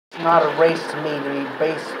not a race to me to be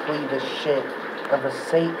basically the shit of a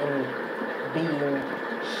Satan being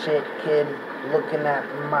shit kid looking at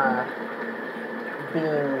my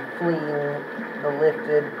being fleeing the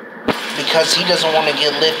lifted because he doesn't want to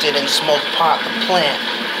get lifted and smoke pot the plant.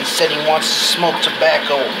 Instead he wants to smoke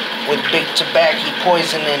tobacco with big tobacco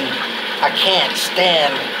poison, and I can't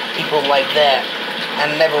stand people like that. I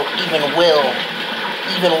never even will.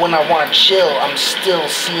 Even when I want to chill, I'm still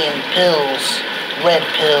seeing pills. Red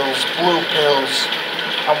pills, blue pills.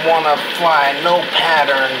 I want to fly. No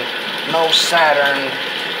pattern. No Saturn.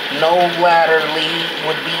 No latterly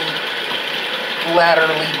would be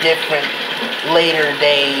latterly different. Later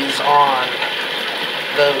days on.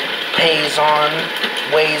 The pay's on.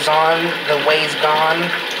 Way's on. The way's gone.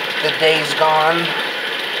 The day's gone.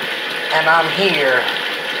 And I'm here.